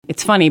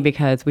it's funny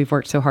because we've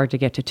worked so hard to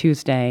get to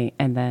Tuesday,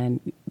 and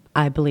then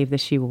I believe that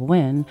she will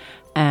win.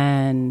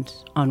 And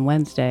on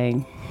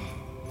Wednesday,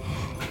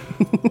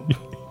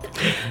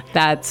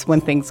 that's when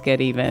things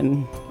get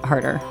even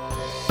harder.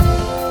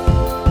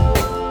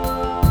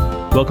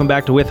 Welcome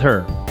back to With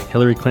Her,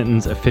 Hillary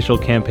Clinton's official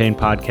campaign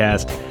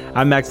podcast.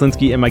 I'm Max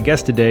Linsky, and my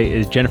guest today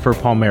is Jennifer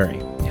Palmieri,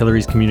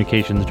 Hillary's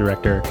communications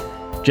director.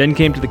 Jen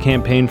came to the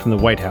campaign from the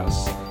White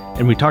House,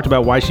 and we talked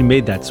about why she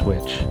made that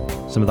switch,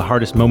 some of the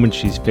hardest moments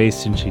she's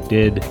faced since she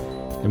did,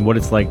 and what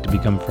it's like to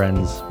become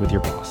friends with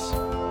your boss.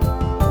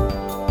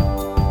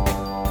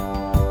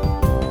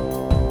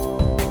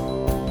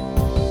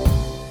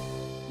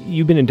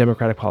 You've been in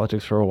Democratic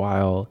politics for a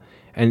while,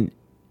 and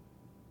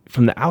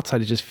from the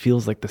outside, it just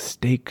feels like the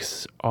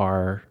stakes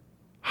are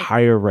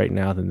higher right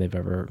now than they've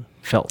ever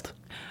felt.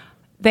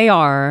 They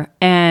are,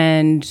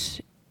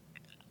 and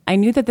I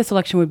knew that this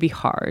election would be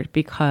hard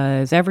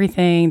because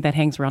everything that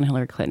hangs around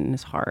Hillary Clinton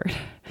is hard,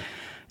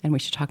 and we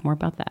should talk more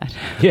about that.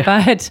 Yeah.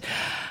 But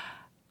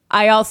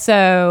I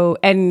also,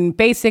 and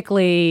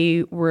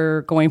basically,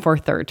 we're going for a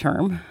third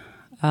term,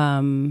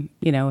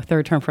 a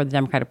third term for the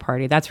Democratic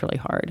Party. That's really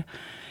hard.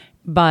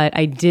 But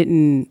I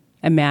didn't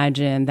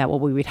imagine that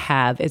what we would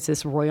have is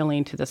this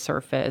roiling to the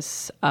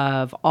surface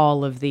of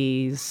all of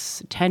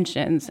these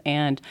tensions.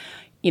 And,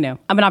 I'm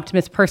an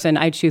optimist person.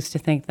 I choose to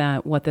think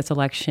that what this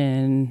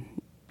election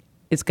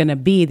is going to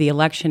be, the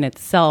election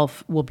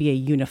itself will be a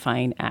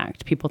unifying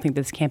act. People think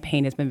this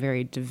campaign has been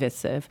very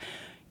divisive.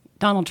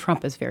 Donald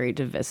Trump is very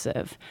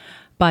divisive.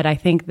 But I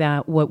think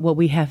that what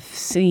we have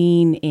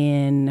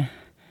seen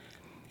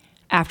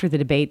after the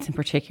debates in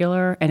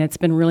particular, and it's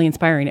been really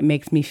inspiring. It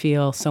makes me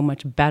feel so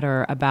much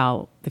better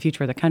about the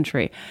future of the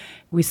country.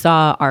 We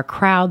saw our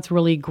crowds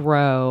really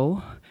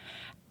grow,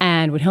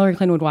 and when Hillary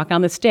Clinton would walk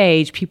on the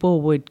stage,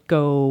 people would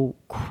go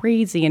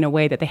crazy in a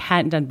way that they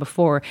hadn't done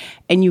before.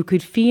 And you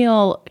could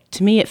feel,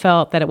 to me, it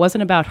felt that it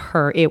wasn't about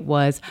her. It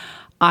was,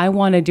 I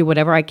want to do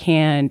whatever I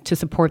can to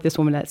support this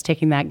woman that's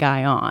taking that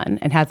guy on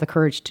and has the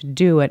courage to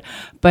do it.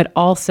 But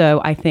also,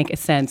 I think, a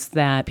sense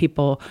that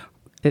people,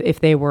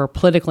 if they were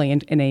politically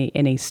in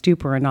a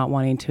stupor and not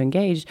wanting to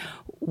engage,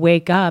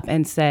 wake up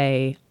and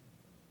say,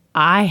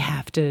 I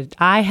have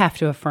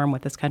to affirm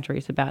what this country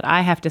is about. I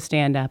have to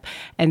stand up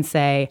and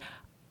say,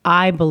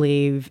 I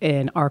believe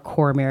in our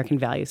core American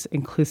values: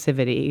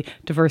 inclusivity,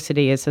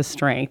 diversity is a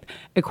strength,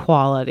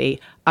 equality,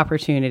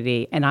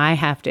 opportunity, and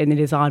and it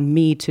is on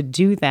me to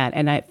do that.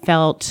 And it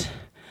felt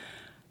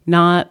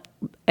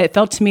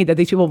to me that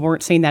these people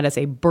weren't seeing that as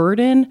a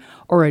burden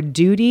or a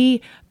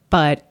duty,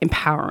 but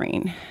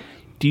empowering.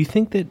 Do you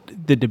think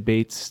that the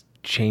debates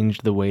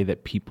changed the way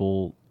that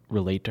people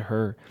relate to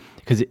her?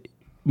 Because,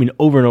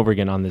 over and over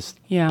again on this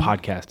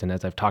podcast, and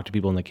as I've talked to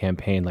people in the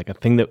campaign, like a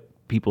thing that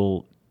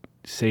people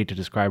say to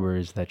describe her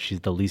is that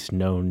she's the least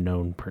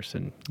known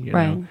person,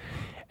 right? Know?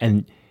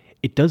 And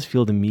it does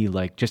feel to me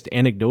like, just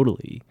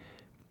anecdotally,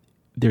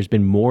 there's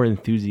been more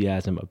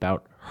enthusiasm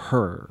about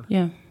her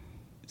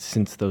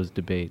since those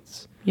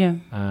debates. Yeah.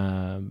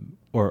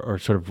 Or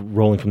sort of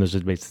rolling from those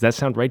debates. Does that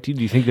sound right to you?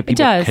 Do you think that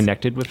people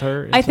connected with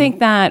her? I think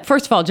that,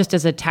 first of all, just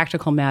as a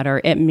tactical matter,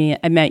 it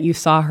meant you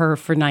saw her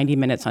for 90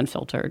 minutes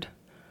unfiltered.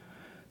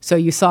 So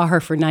you saw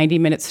her for 90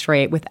 minutes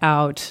straight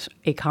without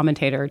a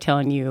commentator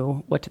telling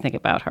you what to think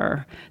about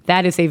her.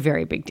 That is a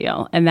very big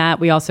deal. And that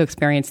we also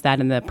experienced that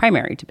in the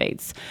primary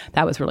debates.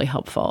 That was really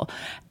helpful.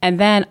 And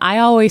then I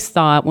always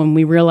thought, when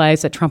we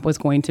realized that Trump was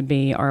going to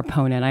be our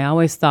opponent, I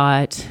always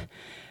thought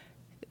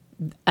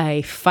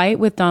a fight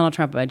with Donald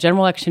Trump, a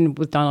general election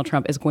with Donald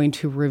Trump, is going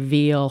to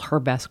reveal her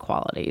best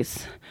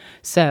qualities.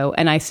 So,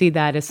 and I see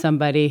that as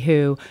somebody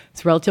who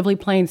is relatively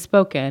plain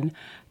spoken,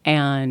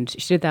 and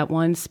she did that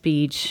one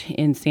speech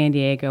in San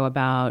Diego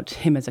about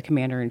him as a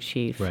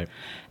commander-in-chief. Right.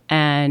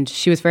 And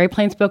she was very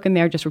plain spoken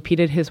there, just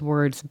repeated his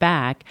words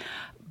back.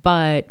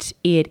 But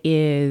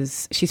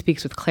she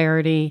speaks with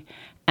clarity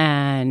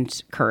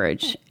and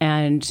courage.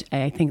 And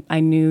I think I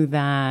knew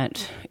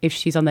that if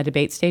she's on the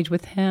debate stage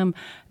with him,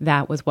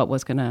 that was what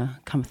was going to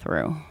come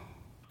through.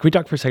 Can we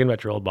talk for a second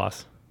about your old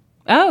boss?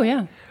 Oh,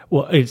 yeah.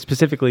 Well,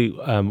 specifically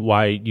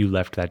why you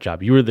left that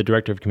job. You were the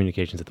director of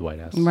communications at the White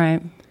House.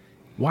 Right.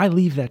 Why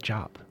leave that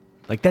job?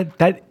 Like that's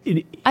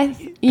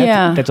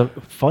a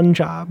fun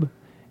job.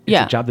 It's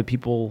a job that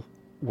people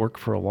work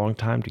for a long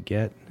time to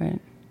get.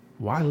 Right.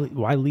 Why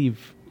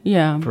leave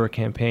Yeah. for a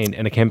campaign,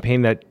 and a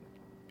campaign that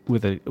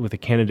with a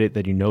candidate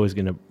that is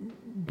going to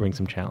bring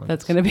some challenge?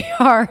 That's going to be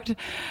hard.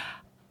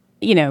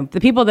 The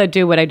people that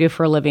do what I do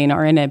for a living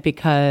are in it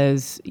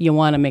because you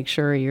want to make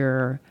sure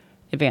you're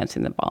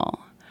advancing the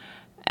ball.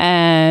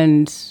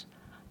 And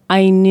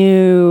I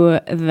knew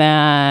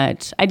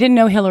that I didn't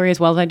know Hillary as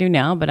well as I do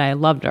now, but I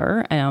loved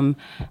her. And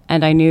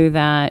I knew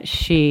that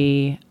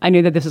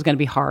this was going to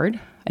be hard.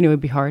 I knew it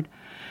would be hard.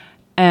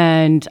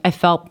 And I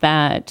felt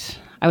that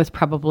I was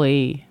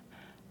probably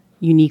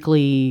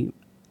uniquely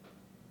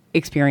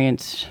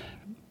experienced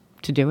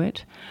to do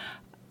it.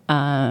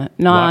 Not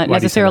why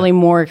necessarily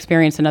more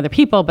experienced than other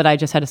people, but I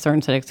just had a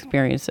certain set of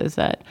experiences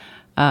that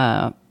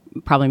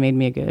probably made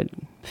me a good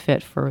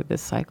fit for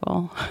this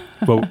cycle.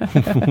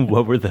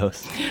 What were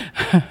those?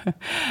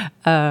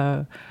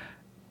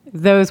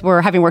 Those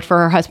were having worked for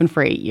her husband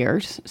for 8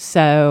 years.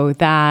 So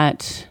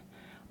that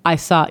I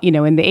saw,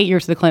 in the 8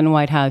 years of the Clinton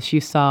White House,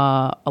 you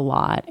saw a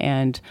lot.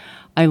 And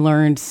I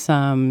learned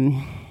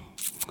some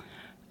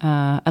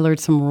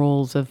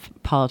rules of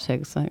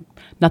politics. Like,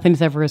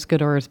 nothing's ever as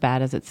good or as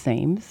bad as it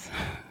seems.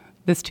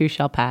 This too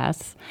shall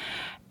pass.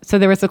 So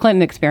there was the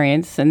Clinton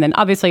experience, and then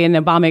obviously an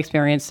Obama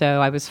experience.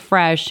 So I was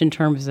fresh in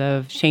terms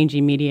of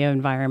changing media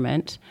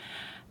environment.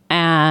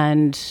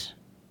 And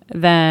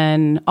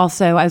then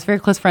also I was very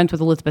close friends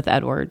with Elizabeth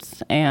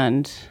Edwards.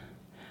 And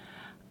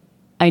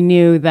I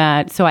knew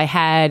that, so I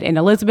had, and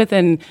Elizabeth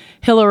and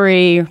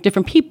Hillary,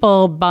 different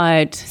people,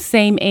 but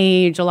same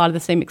age, a lot of the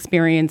same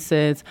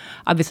experiences.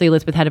 Obviously,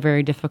 Elizabeth had a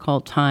very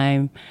difficult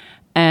time.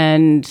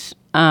 And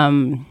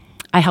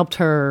I helped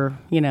her,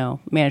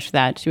 manage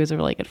that. She was a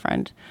really good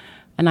friend.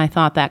 And I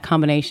thought that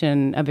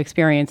combination of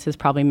experiences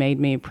probably made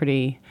me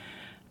pretty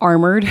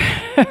armored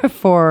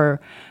for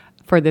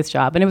this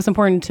job. And it was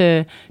important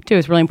to do. It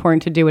was really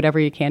important to do whatever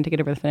you can to get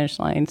over the finish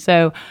line.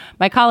 So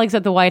my colleagues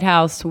at the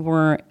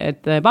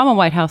Obama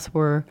White House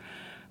were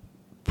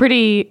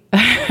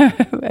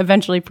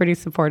eventually pretty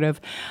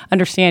supportive,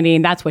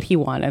 understanding that's what he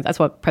wanted. That's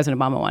what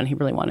President Obama wanted. He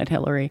really wanted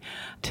Hillary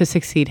to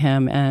succeed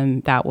him,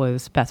 and that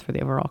was best for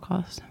the overall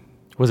cause.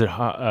 Was it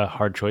a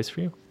hard choice for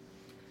you?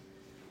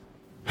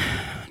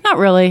 Not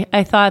really.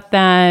 I thought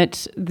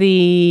that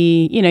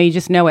you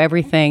just know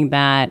everything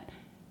that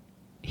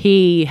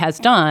he has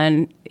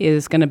done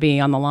is going to be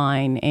on the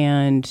line,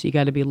 and you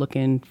got to be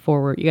looking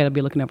forward. You got to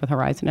be looking over the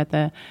horizon at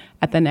the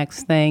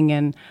next thing.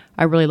 And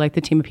I really liked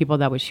the team of people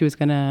that she was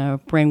going to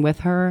bring with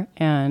her.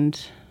 And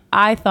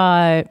I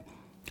thought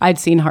I'd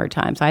seen hard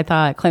times. I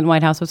thought Clinton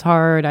White House was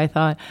hard. I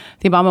thought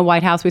the Obama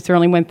White House, we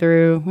certainly went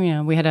through.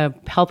 We had a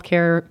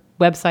healthcare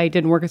website,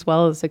 didn't work as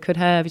well as it could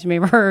have, as you may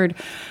have heard.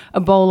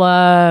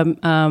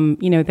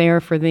 Ebola, there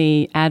for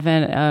the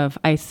advent of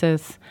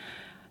ISIS,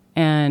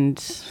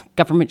 and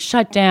government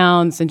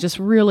shutdowns, and just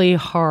really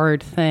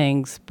hard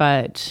things.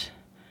 But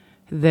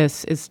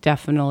this is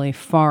definitely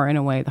far and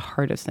away the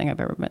hardest thing I've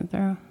ever been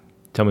through.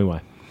 Tell me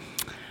why.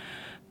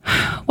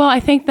 Well, I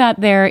think that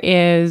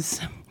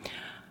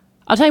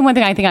I'll tell you one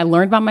thing I think I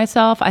learned about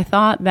myself. I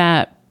thought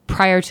that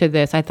prior to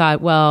this,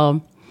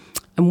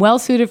 I'm well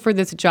suited for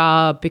this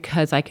job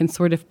because I can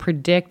sort of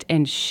predict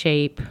and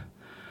shape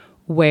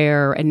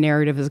where a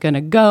narrative is going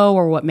to go,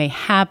 or what may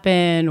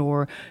happen,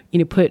 or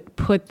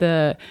put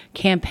the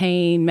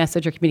campaign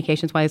message or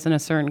communications wise in a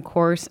certain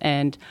course.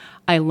 And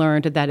I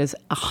learned that is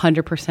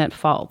 100%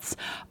 false.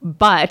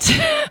 But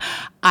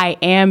I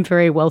am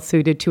very well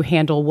suited to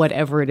handle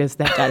whatever it is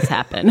that does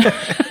happen.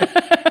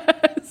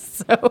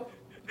 So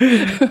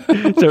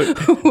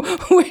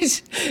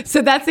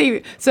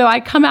I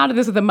come out of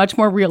this with a much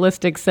more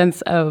realistic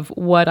sense of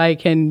what I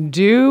can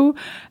do.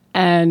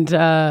 And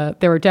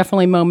there were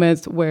definitely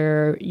moments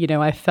where,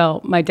 I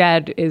felt my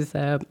dad was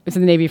in the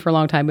Navy for a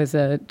long time, was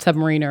a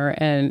submariner.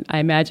 And I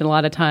imagine a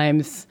lot of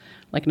times,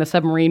 like in a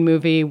submarine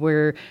movie,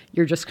 where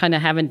you're just kind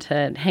of having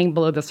to hang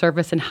below the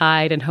surface and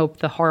hide and hope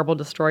the horrible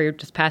destroyer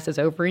just passes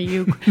over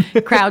you,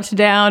 crouched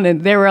down.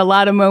 And there were a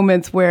lot of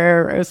moments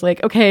where I was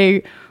like,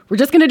 okay, we're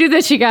just going to do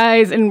this, you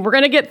guys, and we're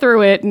going to get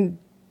through it, and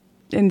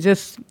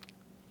just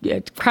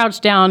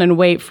crouch down and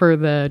wait for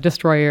the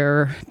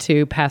destroyer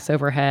to pass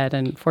overhead.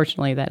 And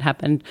fortunately, that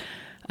happened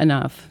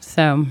enough.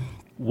 So,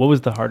 what was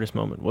the hardest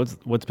moment?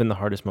 What's been the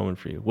hardest moment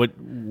for you?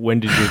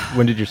 When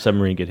did your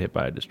submarine get hit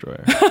by a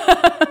destroyer?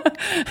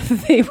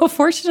 Well,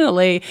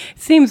 fortunately, it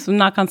seems,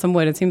 knock on some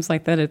wood, it seems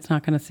like that it's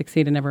not going to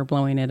succeed in ever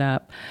blowing it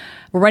up.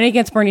 We're running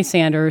against Bernie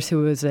Sanders,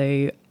 who is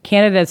a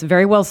candidate that's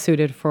very well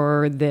suited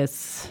for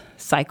this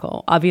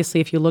cycle. Obviously,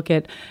 if you look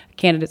at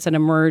candidates that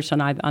emerged on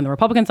the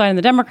Republican side and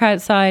the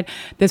Democrat side,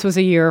 this was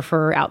a year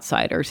for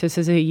outsiders. This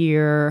is a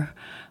year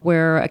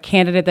where a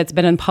candidate that's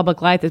been in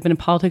public life, that's been in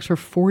politics for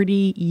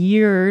 40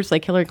 years,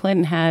 like Hillary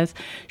Clinton has,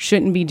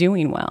 shouldn't be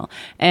doing well.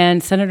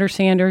 And Senator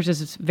Sanders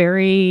is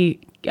very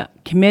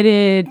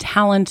committed,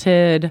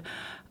 talented,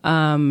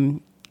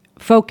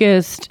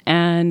 focused,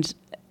 and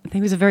I think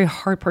he was a very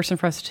hard person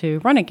for us to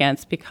run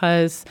against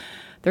because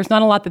there's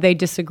not a lot that they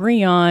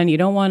disagree on. You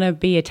don't want to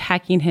be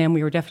attacking him.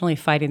 We were definitely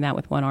fighting that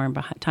with one arm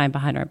tied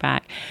behind our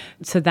back.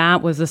 So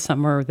that was the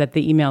summer that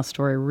the email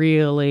story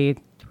really,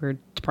 where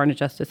Department of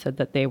Justice said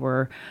that they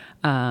were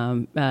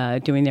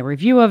doing their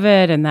review of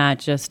it,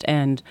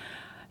 and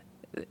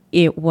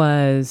it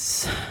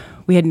was,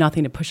 we had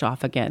nothing to push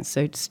off against.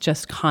 So it's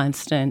just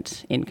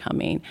constant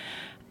incoming.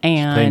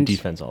 And playing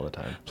defense all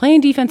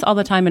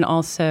the time. And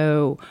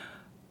also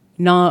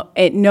no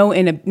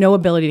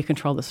ability to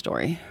control the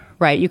story.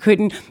 Right. You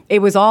couldn't, it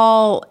was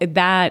all,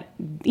 that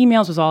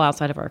emails was all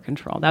outside of our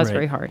control. That was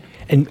very hard.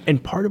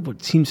 And part of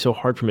what seems so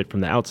hard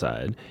from the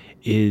outside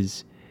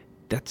is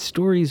that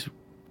story's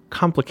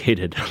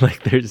complicated.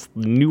 Like there's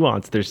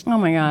nuance, there's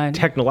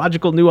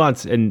technological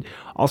nuance and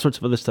all sorts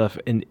of other stuff.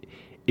 And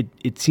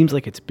it seems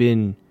like it's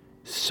been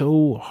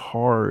so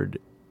hard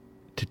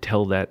to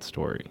tell that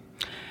story.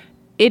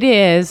 It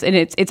is, and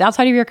it's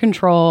outside of your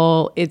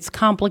control. It's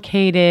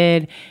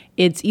complicated.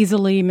 It's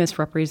easily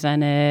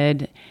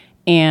misrepresented,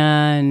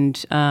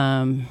 and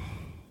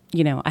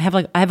I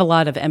have a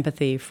lot of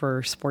empathy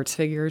for sports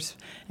figures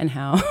and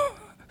how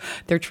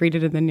they're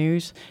treated in the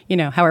news.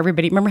 How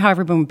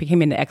everyone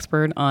became an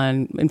expert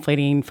on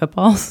inflating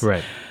footballs,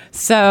 Right.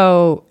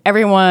 So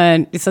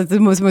everyone, it's the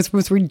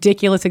most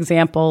ridiculous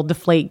example,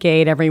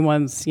 Deflategate.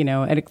 Everyone's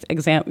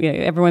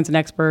everyone's an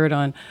expert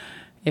on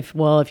if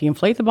you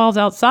inflate the balls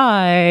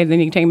outside, then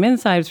you can take them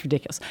inside. It's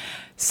ridiculous.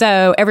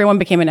 So everyone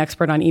became an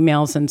expert on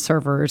emails and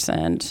servers,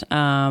 and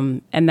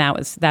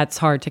that's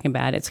hard to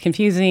combat. It's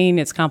confusing,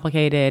 it's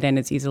complicated, and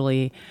it's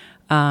easily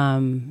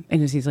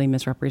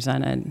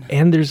misrepresented.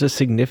 And there's a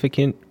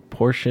significant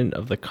portion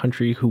of the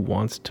country who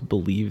wants to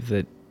believe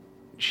that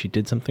she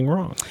did something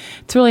wrong.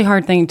 It's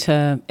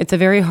a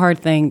very hard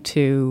thing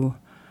to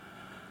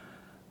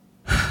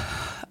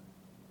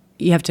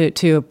you have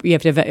to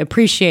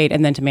appreciate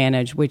and then to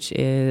manage, which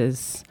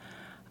is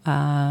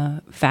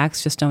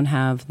facts just don't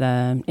have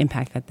the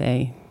impact that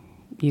they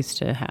used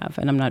to have.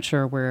 And I'm not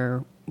sure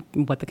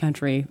what the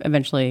country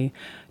eventually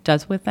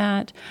does with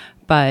that.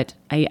 But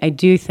I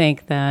do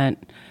think that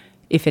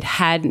if it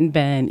hadn't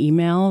been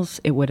emails,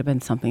 it would have been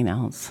something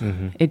else.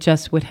 Mm-hmm. It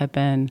just would have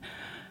been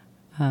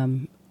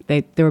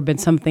there would have been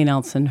something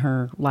else in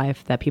her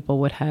life that people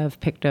would have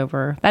picked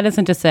over. That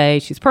isn't to say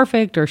she's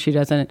perfect or she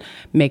doesn't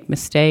make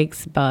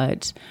mistakes,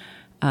 but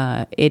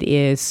it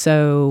is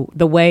so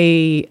the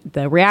way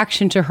the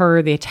reaction to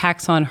her, the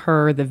attacks on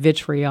her, the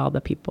vitriol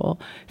that people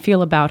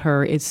feel about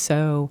her is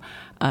so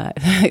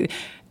it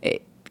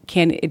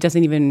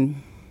doesn't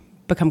even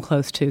become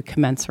close to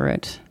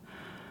commensurate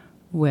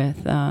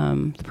with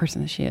the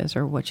person that she is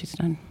or what she's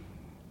done.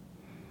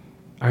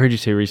 I heard you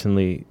say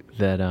recently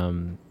that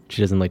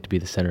she doesn't like to be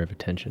the center of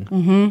attention.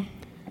 Mm-hmm.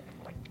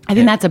 I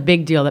think that's a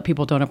big deal that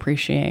people don't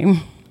appreciate.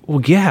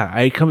 Well, yeah,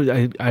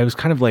 I was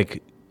kind of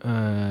like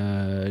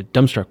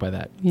dumbstruck by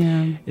that.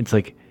 Yeah, it's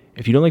like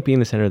if you don't like being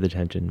the center of the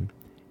attention,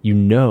 you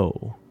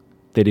know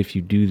that if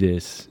you do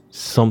this,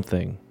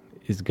 something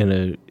is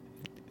gonna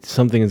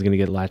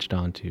get latched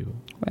onto.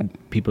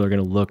 Right. People are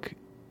gonna look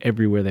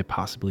everywhere they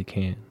possibly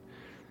can.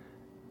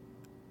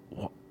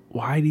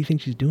 Why do you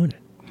think she's doing it?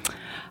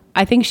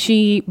 I think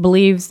she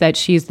believes that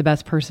she's the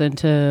best person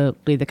to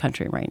lead the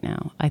country right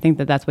now. I think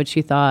that that's what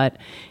she thought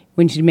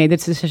when she made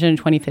this decision in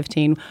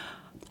 2015.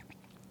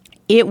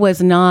 It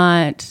was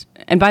not,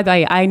 and by the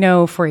way, I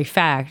know for a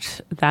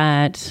fact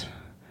that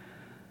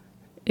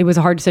it was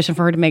a hard decision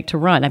for her to make to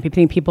run. I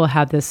think people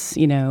have this,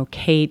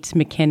 Kate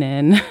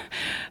McKinnon,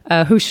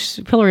 who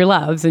Hillary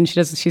loves, and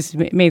she's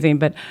amazing,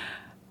 but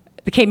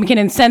the Kate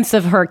McKinnon sense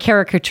of her,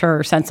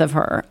 caricature sense of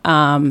her,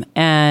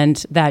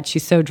 and that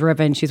she's so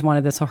driven. She's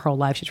wanted this her whole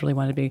life. She's really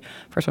wanted to be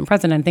first woman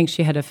president. I think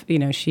she had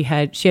she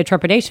had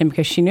trepidation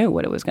because she knew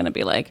what it was going to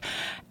be like,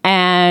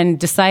 and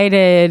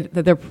decided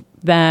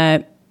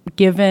that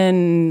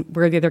given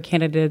where the other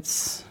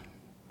candidates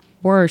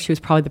were, she was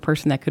probably the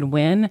person that could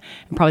win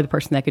and probably the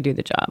person that could do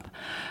the job.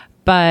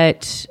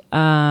 But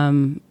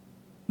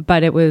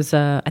it was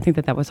I think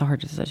that was a hard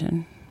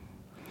decision.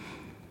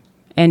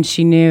 And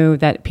she knew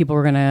that people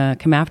were going to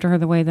come after her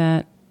the way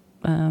that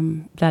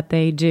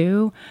they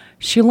do.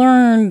 She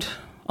learned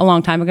a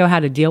long time ago how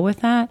to deal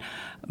with that,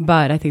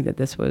 but I think that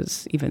this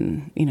was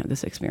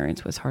this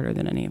experience was harder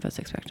than any of us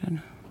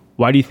expected.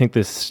 Why do you think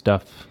this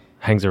stuff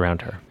hangs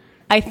around her?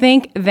 I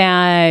think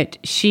that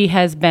she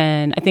has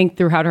been,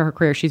 throughout her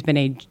career, she's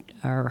been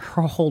her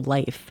whole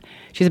life,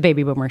 she's a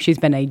baby boomer. She's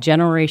been a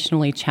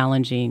generationally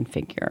challenging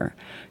figure.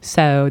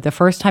 So the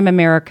first time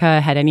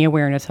America had any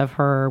awareness of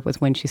her was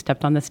when she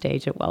stepped on the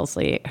stage at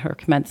Wellesley, at her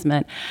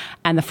commencement.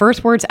 And the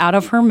first words out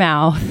of her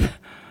mouth,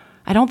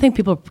 I don't think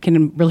people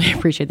can really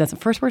appreciate this. The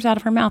first words out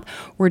of her mouth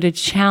were to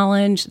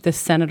challenge the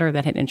senator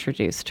that had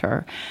introduced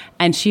her.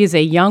 And she is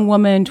a young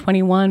woman,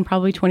 21,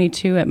 probably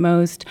 22 at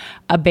most,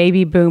 a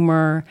baby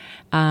boomer,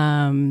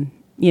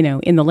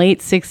 in the late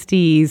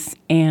 60s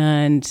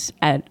and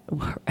at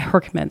her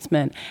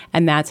commencement.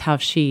 And that's how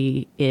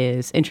she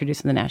is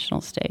introduced to the national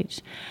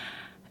stage.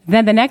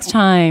 Then the next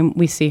time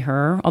we see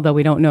her, although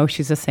we don't know if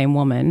she's the same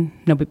woman,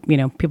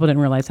 people didn't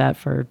realize that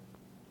for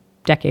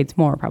decades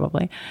more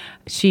probably.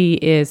 She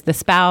is the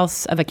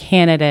spouse of a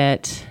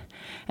candidate,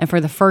 and for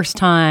the first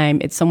time,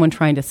 it's someone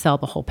trying to sell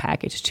the whole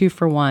package, 2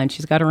 for 1.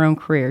 She's got her own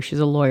career. She's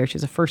a lawyer.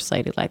 She's a first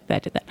lady like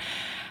that. Did that,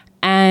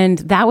 and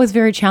that was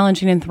very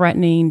challenging and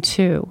threatening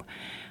too.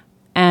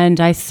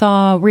 And I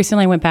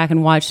went back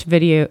and watched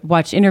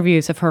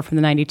interviews of her from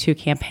the '92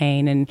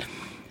 campaign, and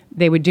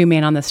they would do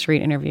man on the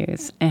street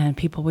interviews, and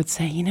people would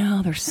say,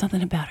 there's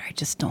something about her I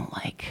just don't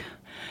like.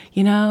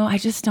 I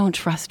just don't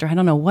trust her. I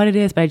don't know what it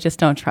is, but I just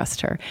don't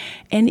trust her.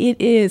 And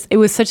it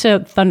was such a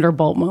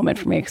thunderbolt moment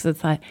for me because I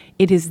thought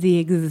it is the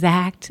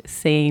exact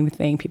same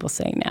thing people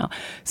say now.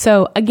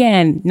 So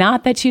again,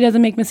 not that she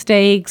doesn't make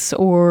mistakes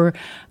or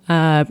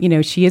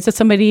She is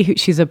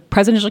she's a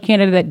presidential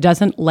candidate that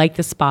doesn't like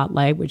the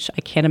spotlight, which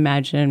I can't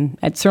imagine,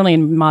 certainly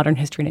in modern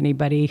history,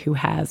 anybody who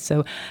has.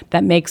 So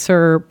that makes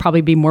her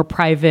probably be more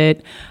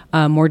private,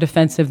 more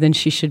defensive than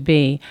she should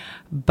be.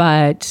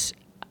 But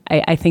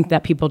I think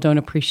that people don't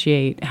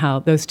appreciate how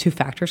those two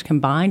factors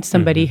combined.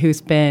 Somebody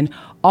who's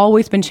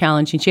always been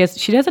challenging.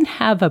 She doesn't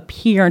have a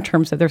peer in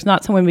terms of there's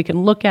not someone we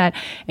can look at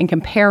and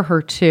compare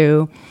her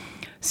to.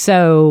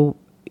 So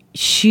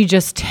she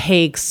just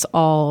takes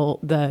all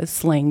the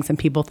slings and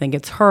people think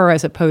it's her,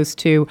 as opposed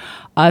to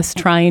us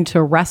trying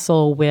to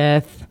wrestle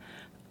with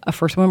a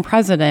first woman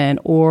president,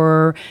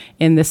 or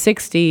in the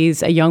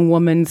 60s, a young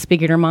woman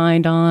speaking her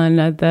mind on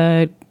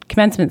the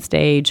commencement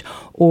stage,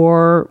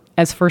 or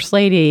as first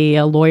lady,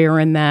 a lawyer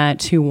in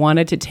that who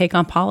wanted to take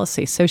on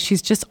policy. So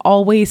she's just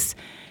always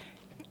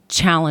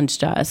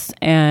challenged us.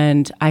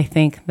 And I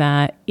think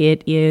that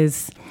it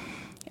is,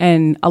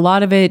 and a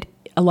lot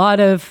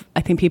of,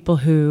 I think people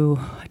who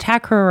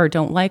attack her or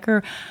don't like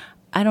her,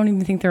 I don't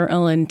even think they're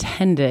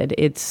ill-intended.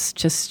 It's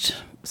just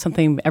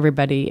something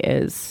everybody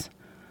is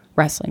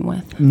wrestling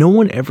with. No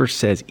one ever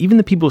says, even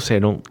the people who say I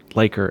don't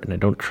like her and I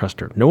don't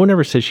trust her, no one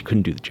ever says she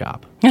couldn't do the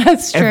job.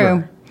 That's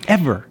true.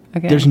 Ever.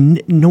 Okay. There's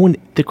no one,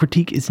 the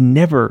critique is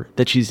never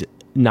that she's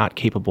not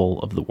capable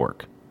of the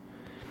work.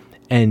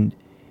 And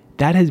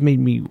that has made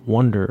me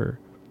wonder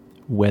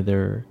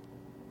whether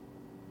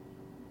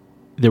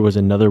there was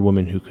another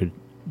woman who could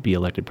be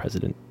elected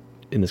president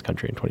in this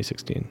country in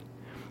 2016.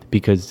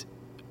 Because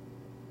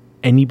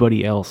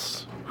anybody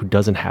else who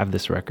doesn't have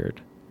this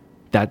record,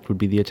 that would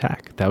be the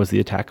attack. That was the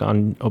attack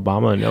on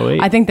Obama in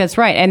 2008. I think that's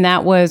right. And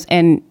that was,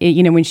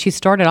 when she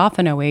started off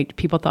in 2008,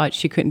 people thought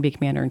she couldn't be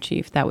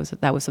commander-in-chief. That was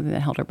something that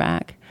held her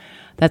back.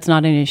 That's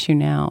not an issue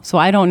now. So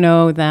I don't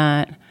know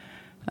that,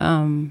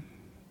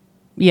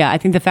 I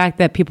think the fact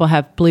that people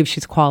believe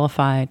she's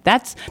qualified,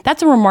 that's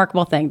a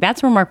remarkable thing.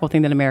 That's a remarkable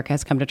thing that America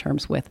has come to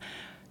terms with.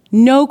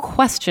 No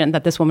question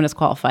that this woman is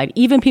qualified.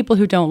 Even people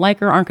who don't like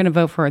her aren't going to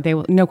vote for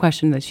her. No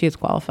question that she is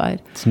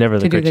qualified. It's never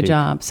the to do the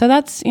job. So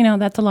that's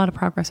a lot of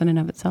progress in and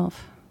of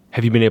itself.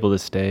 Have you been able to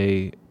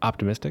stay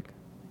optimistic?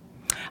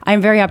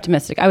 I'm very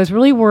optimistic. I was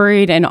really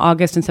worried in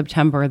August and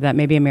September that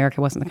maybe America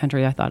wasn't the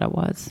country I thought it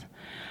was,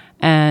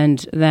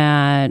 and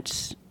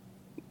that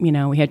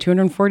we had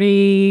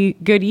 240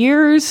 good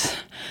years.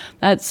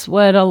 That's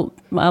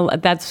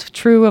that's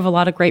true of a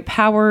lot of great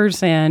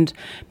powers, and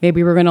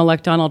maybe we're going to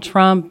elect Donald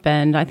Trump,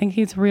 and I think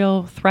he's a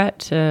real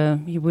threat.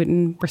 He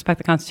wouldn't respect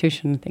the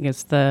Constitution. I think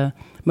it's the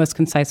most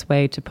concise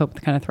way to put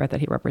the kind of threat that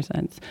he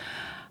represents.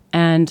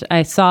 And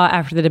I saw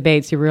after the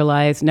debates, you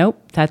realize, nope,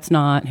 that's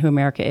not who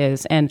America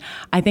is. And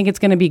I think it's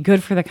going to be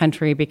good for the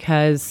country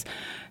because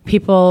they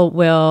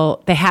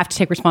have to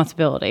take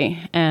responsibility.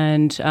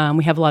 And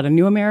we have a lot of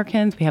new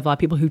Americans. We have a lot of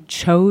people who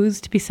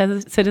chose to be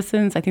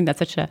citizens. I think that's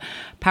such a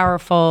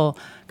powerful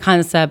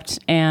concept.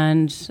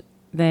 And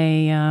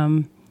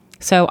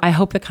so I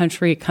hope the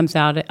country comes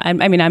out.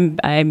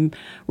 I'm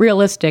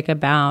realistic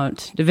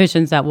about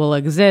divisions that will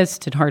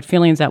exist and hard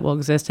feelings that will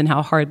exist and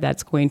how hard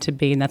that's going to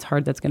be. And that's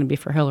going to be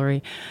for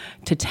Hillary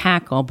to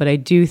tackle. But I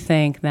do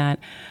think that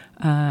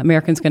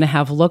Americans going to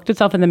have looked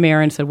itself in the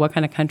mirror and said, what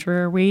kind of country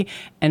are we?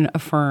 And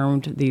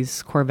affirmed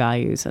these core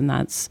values. And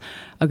that's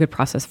a good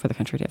process for the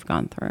country to have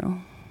gone through.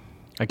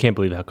 I can't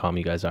believe how calm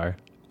you guys are.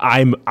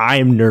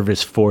 I'm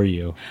nervous for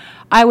you.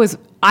 I was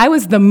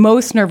the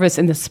most nervous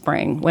in the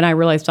spring when I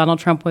realized Donald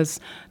Trump was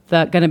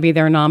going to be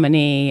their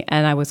nominee,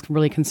 and I was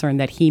really concerned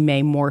that he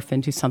may morph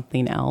into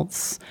something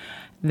else,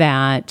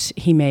 that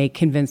he may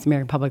convince the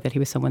American public that he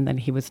was someone that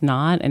he was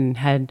not,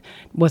 and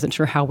wasn't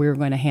sure how we were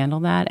going to handle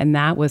that. And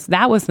that was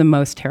the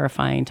most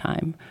terrifying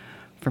time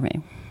for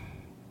me.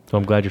 So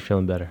I'm glad you're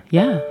feeling better.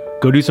 Yeah.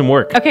 Go do some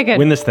work. Okay, good.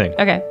 Win this thing.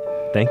 Okay.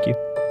 Thank you.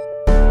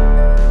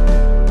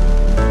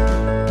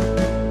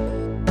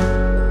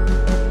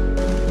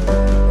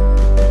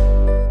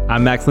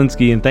 I'm Max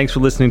Linsky, and thanks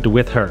for listening to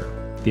With Her,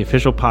 the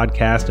official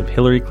podcast of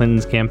Hillary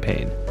Clinton's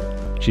campaign.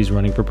 She's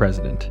running for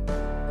president.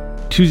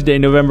 Tuesday,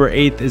 November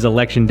 8th is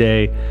Election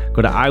Day.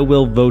 Go to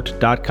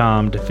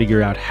iwillvote.com to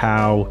figure out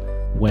how,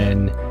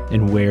 when,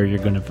 and where you're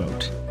going to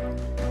vote.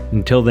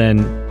 Until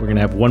then, we're going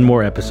to have one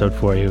more episode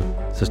for you,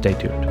 so stay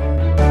tuned.